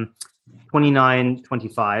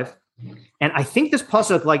 29:25. And I think this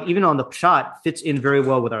pasuk, like even on the pshat, fits in very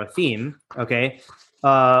well with our theme. Okay,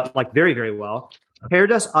 like very, very well.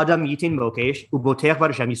 Perdas Adam Yitin Mokesh Uboteach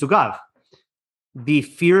Barashem Yisugav. The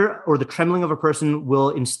fear or the trembling of a person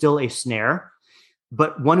will instill a snare,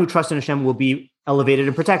 but one who trusts in Hashem will be elevated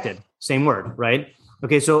and protected. Same word, right?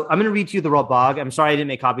 Okay, so I'm going to read to you the Ralbag. I'm sorry I didn't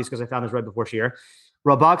make copies because I found this right before Shir.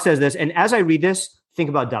 Ralbag says this, and as I read this, think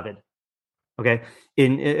about David. Okay,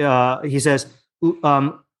 he says,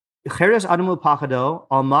 Cheres Adamu Pachado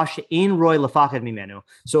al ma she'ein roy lefachad mimenu.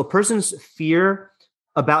 So a person's fear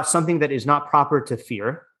about something that is not proper to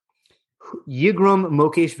fear, Yigrom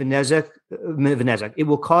Mokesh Venezek. It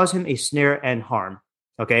will cause him a snare and harm.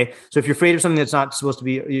 Okay, so if you're afraid of something that's not supposed to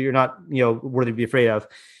be, you're not, worthy to be afraid of.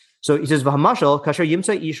 So he says, "V'hamashal kasher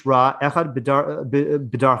yimtza ish ra echad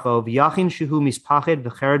b'darcho v'yachin shehu mispached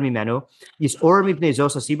v'chered mimenu yisor mipnei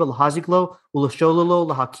zos hasiba l'haziklo u'lashololo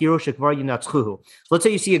l'hakiro shekvar yinatzchuhu." So let's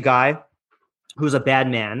say you see a guy who's a bad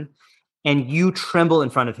man, and you tremble in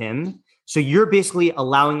front of him. So you're basically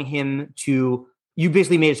allowing him to. You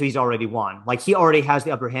basically made it so he's already won. Like he already has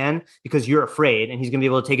the upper hand because you're afraid, and he's going to be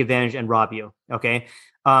able to take advantage and rob you. Okay.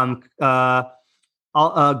 Gam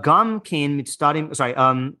kain mitstadim. Sorry.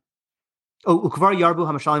 Ukvar yarbu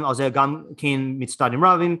hamashalim alzeh gam kain mitstadim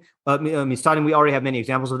ravim. Mitstadim. We already have many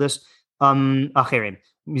examples of this. Acherim.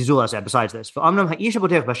 Mizula said. Besides this, but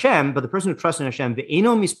the person who trusts in Hashem,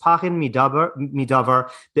 ve'eno mispachin midavar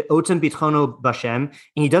be'otem bitchono b'Hashem,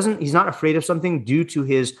 and he's not afraid of something due to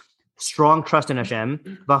his strong trust in Hashem.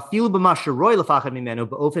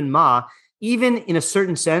 Even in a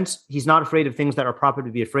certain sense, he's not afraid of things that are proper to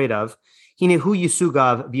be afraid of. He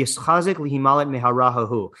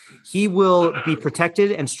will be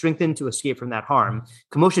protected and strengthened to escape from that harm.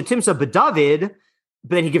 But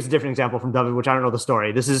then he gives a different example from David, which I don't know the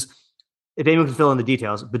story. This is, if anyone can fill in the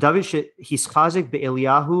details. But David, he's chazik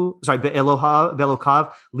be'Elokav,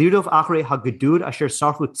 lirdov achrei hagedud asher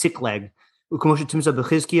sarfu tzikleg.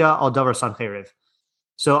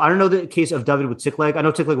 So I don't know the case of David with Tzikleg. I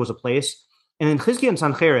know Tzikleg was a place, and then Chizkiah and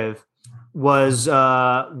Sancheiriv was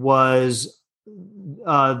the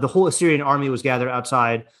whole Assyrian army was gathered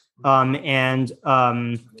outside, and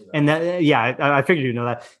that, yeah, I figured you know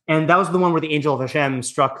that, and that was the one where the angel of Hashem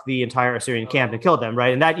struck the entire Assyrian camp and killed them,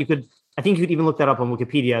 right? And that I think you could even look that up on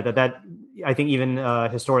Wikipedia. That I think even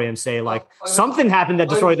historians say something happened that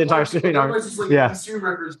destroyed the entire Syrian army. Yeah, the Syrian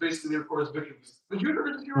records basically their course victims. The Jewish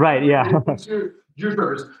records, right? Yeah, Jewish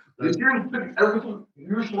records. The Syrians took everything.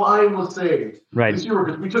 Yerushalayim was saved. Right. The Syrian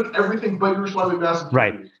records. We took everything but Yerushalayim massacre.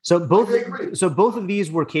 Right. So both of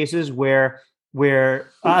these were cases where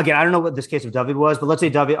where again, I don't know what this case of David was, but let's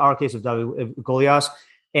say our case of David, Goliath,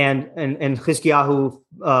 and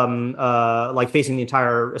Chizkiyahu, like facing the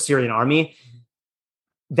entire Assyrian army.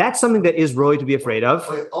 That's something that is really to be afraid of.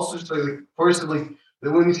 Also, just like first, like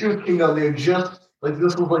when you see the kingdom, they're just like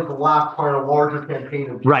this was like the last part of a larger campaign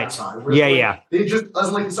of genocide. Right. Yeah. They just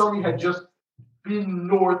as like somebody had just been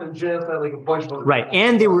north and genocide like a bunch of other right, people.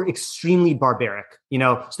 and they were extremely barbaric.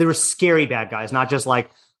 So they were scary bad guys, not just like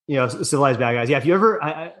civilized bad guys. Yeah, if you ever,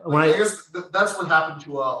 I guess that's what happened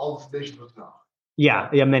to all the nations with God. Yeah,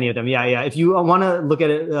 many of them. Yeah. If you want to look at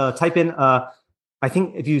it, type in. I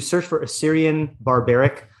think if you search for Assyrian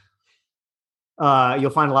barbaric, you'll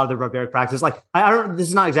find a lot of their barbaric practices. Like I don't. This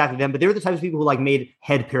is not exactly them, but they were the types of people who like made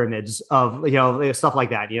head pyramids of stuff like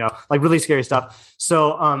that. Like really scary stuff.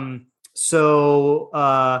 So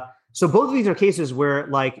both of these are cases where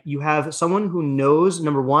like you have someone who knows,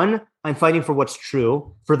 number one, I'm fighting for what's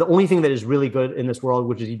true, for the only thing that is really good in this world,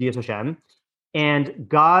 which is Yedias Hashem, and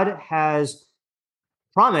God has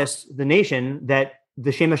promised the nation that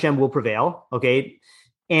the Shem Hashem will prevail. Okay,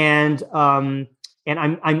 and I'm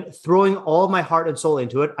throwing all of my heart and soul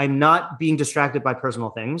into it. I'm not being distracted by personal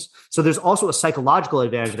things. So there's also a psychological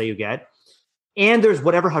advantage that you get. And there's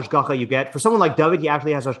whatever hashgacha you get. For someone like David, he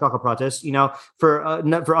actually has hashgacha pratis.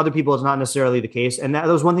 For other people, it's not necessarily the case. And that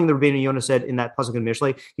was one thing that Rabbeinu Yonah said in that pasuk in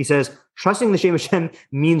Mishlei. He says, trusting the Shem Hashem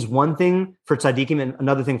means one thing for tzaddikim and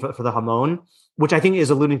another thing for the Hamon, which I think is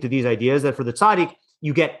alluding to these ideas that for the tzaddik,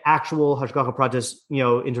 you get actual hashgacha pratis,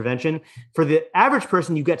 intervention. For the average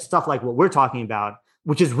person, you get stuff like what we're talking about,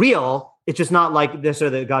 which is real. It's just not like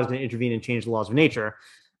necessarily that God's going to intervene and change the laws of nature.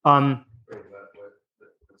 So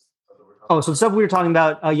the stuff we were talking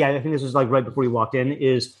about, I think this was like right before you walked in,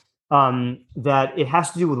 is that it has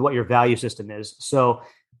to do with what your value system is. So,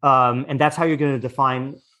 and that's how you're going to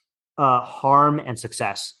define harm and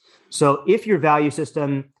success. So if your value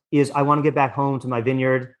system is, I want to get back home to my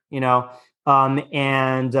vineyard, so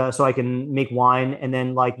I can make wine, and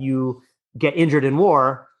then like you get injured in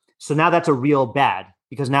war. So now that's a real bad,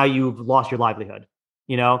 because now you've lost your livelihood,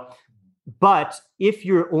 But if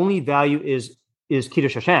your only value is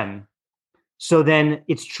Kiddush Hashem, so then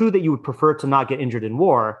it's true that you would prefer to not get injured in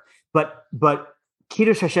war, but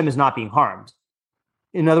Kiddush Hashem is not being harmed.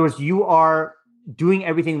 In other words, you are doing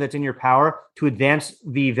everything that's in your power to advance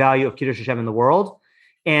the value of Kiddush Hashem in the world.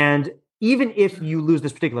 And even if you lose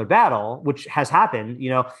this particular battle, which has happened,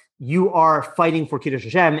 you are fighting for Kiddush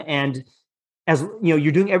Hashem, and as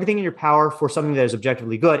you're doing everything in your power for something that is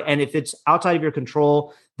objectively good. And if it's outside of your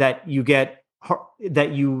control that you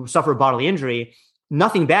suffer bodily injury,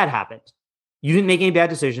 nothing bad happened. You didn't make any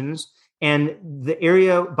bad decisions, and the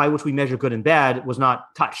area by which we measure good and bad was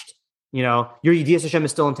not touched. Your Yedias Hashem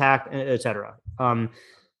is still intact, etc. Okay.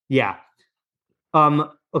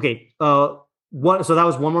 So that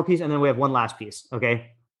was one more piece, and then we have one last piece.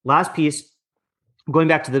 Okay, last piece. Going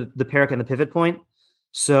back to the parak and the pivot point.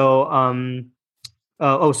 So,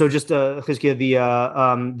 Chizkiah,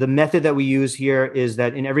 the method that we use here is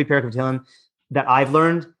that in every parak of Tehillim that I've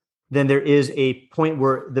learned, then there is a point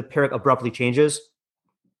where the parak abruptly changes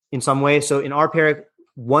in some way. So in our parak,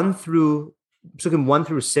 1 through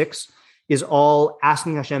 6 is all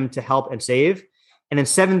asking Hashem to help and save. And then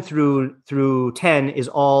 7 through 10 is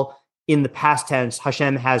all in the past tense,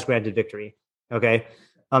 Hashem has granted victory. Okay.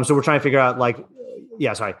 So we're trying to figure out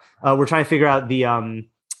we're trying to figure out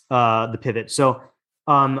the pivot. So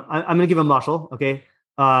I'm going to give a mashal. Okay.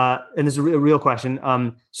 And this is a real question.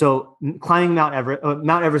 So climbing Mount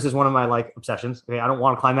Everest is one of my like obsessions. Okay, I don't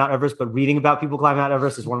want to climb Mount Everest, but reading about people climbing Mount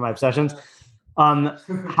Everest is one of my obsessions.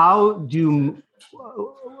 How do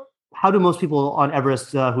most people on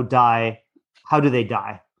Everest who die? How do they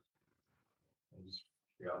die?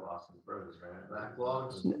 They got lost in the furthest, right?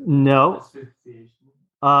 Backlogs? No.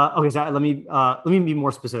 Okay, so let me be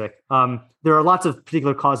more specific. There are lots of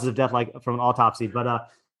particular causes of death, like from an autopsy, but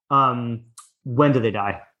when do they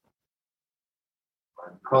die?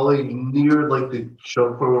 Probably near like the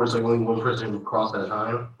choke point where it's like only one person can cross at a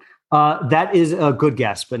time. That is a good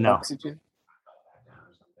guess, but no. Oxygen.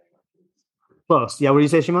 Close. Yeah, what do you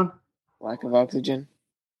say, Shimon? Lack of oxygen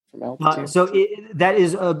from altitude. That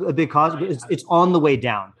is a big cause, but it's on the way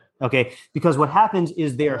down. Okay, because what happens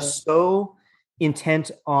is they are so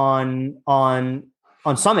intent on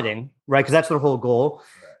summiting, right? Because that's their whole goal,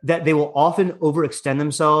 that they will often overextend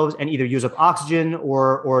themselves and either use up oxygen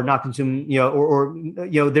or not consume,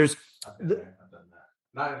 there's.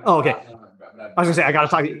 Okay. I was gonna say I gotta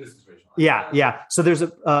talk. Yeah. So there's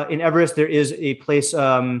in Everest there is a place.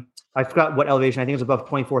 I forgot what elevation. I think it's above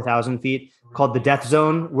 24,000 feet, called the death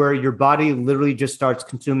zone, where your body literally just starts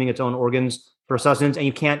consuming its own organs for sustenance, and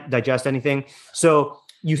you can't digest anything. So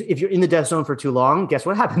if you're in the death zone for too long, guess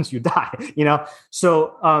what happens? You die.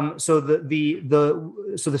 So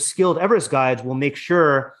the skilled Everest guides will make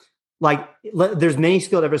sure, like, there's many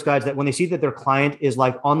skilled Everest guides that when they see that their client is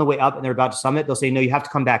like on the way up and they're about to summit, they'll say, no, you have to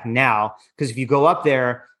come back now, because if you go up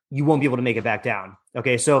there, you won't be able to make it back down.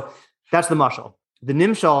 Okay, so that's the mashal. The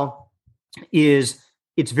nimshal is,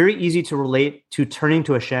 it's very easy to relate to turning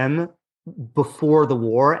to Hashem before the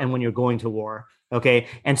war and when you're going to war. Okay,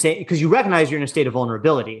 and say, because you recognize you're in a state of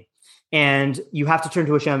vulnerability, and you have to turn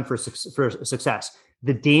to Hashem for success.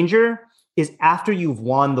 The danger is after you've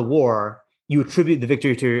won the war, you attribute the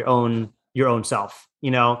victory to your own self.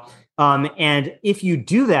 And if you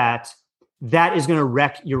do that, that is going to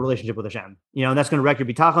wreck your relationship with Hashem. And that's going to wreck your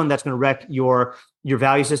bitachon. That's going to wreck your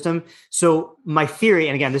value system. So my theory,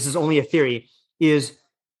 and again, this is only a theory, is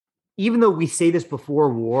even though we say this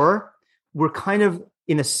before war, we're kind of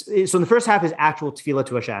so in the first half is actual tefillah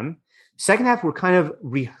to Hashem. Second half, we're kind of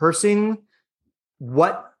rehearsing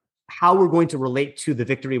how we're going to relate to the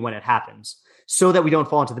victory when it happens, so that we don't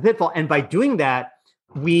fall into the pitfall. And by doing that,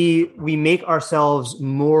 we make ourselves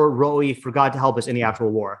more roi for God to help us in the actual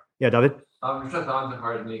war. Yeah, David? Shatan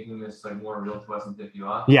Zahar is making this like more real to us in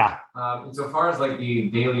tefillah. Yeah. Insofar as like the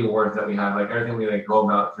daily wars that we have, like everything we like go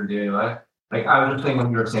about for daily life, like I was just thinking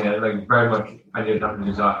when you were saying it, like very much I did Dr.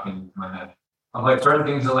 Zizak in my head. Of like certain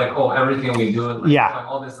things are like, everything we do, like, like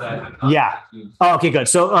all this that. Yeah. Oh, okay, good.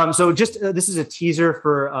 So just this is a teaser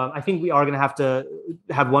for. I think we are going to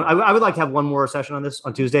have one. I would like to have one more session on this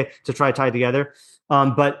on Tuesday to try to tie it together.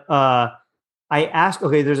 But I asked.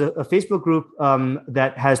 Okay, there's a Facebook group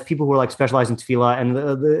that has people who are like specialized in tefillah, and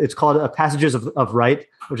it's called Passages of Right,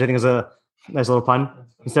 which I think is a nice little pun.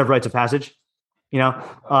 Instead of right's a passage.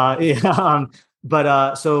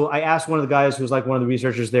 But so I asked one of the guys who's like one of the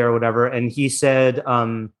researchers there or whatever, and he said,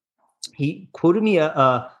 he quoted me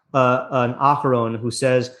an Acharon who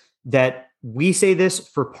says that we say this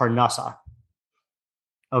for Parnasa.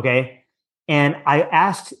 Okay. And I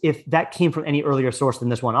asked if that came from any earlier source than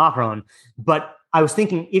this one Acharon, but I was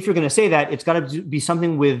thinking, if you're going to say that, it's got to be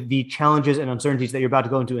something with the challenges and uncertainties that you're about to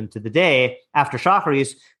go into the day after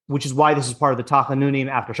Shacharis, which is why this is part of the Tachanunim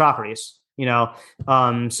after Shacharis.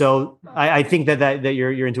 So I think that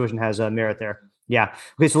your intuition has merit there. Yeah.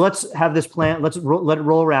 Okay. So let's have this plan. Let it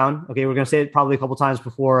roll around. Okay. We're going to say it probably a couple times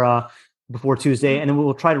before Tuesday, and then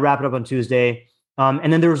we'll try to wrap it up on Tuesday.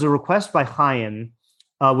 And then there was a request by Chaim,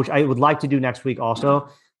 which I would like to do next week also,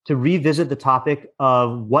 to revisit the topic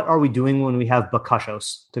of what are we doing when we have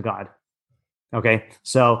bakashos to God. Okay.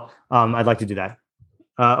 So I'd like to do that.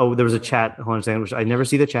 There was a chat. Hold on a second, which I never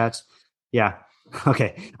see the chats. Yeah.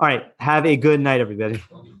 Okay. All right. Have a good night, everybody.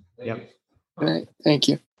 Yep. All right. Thank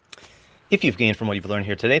you. If you've gained from what you've learned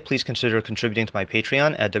here today, please consider contributing to my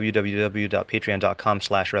Patreon at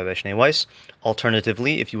www.patreon.com/Rabbi Shnei Weiss.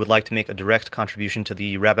 Alternatively, if you would like to make a direct contribution to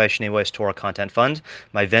the Rabbi Shnei Weiss Torah Content Fund,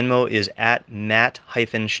 my Venmo is at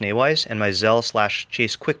Matt-Shnei Weiss, and my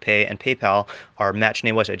Zelle/Chase QuickPay and PayPal are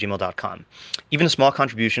mattschneiweiss@gmail.com. Even a small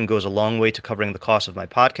contribution goes a long way to covering the cost of my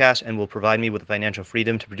podcast and will provide me with the financial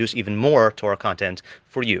freedom to produce even more Torah content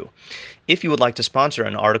for you. If you would like to sponsor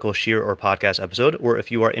an article, shir, or podcast episode, or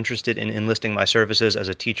if you are interested in enlisting my services as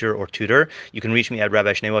a teacher or tutor, you can reach me at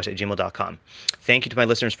rabbischneiweiss@gmail.com. Thank you to my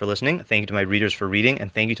listeners for listening, thank you to my readers for reading,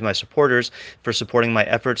 and thank you to my supporters for supporting my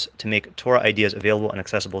efforts to make Torah ideas available and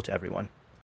accessible to everyone.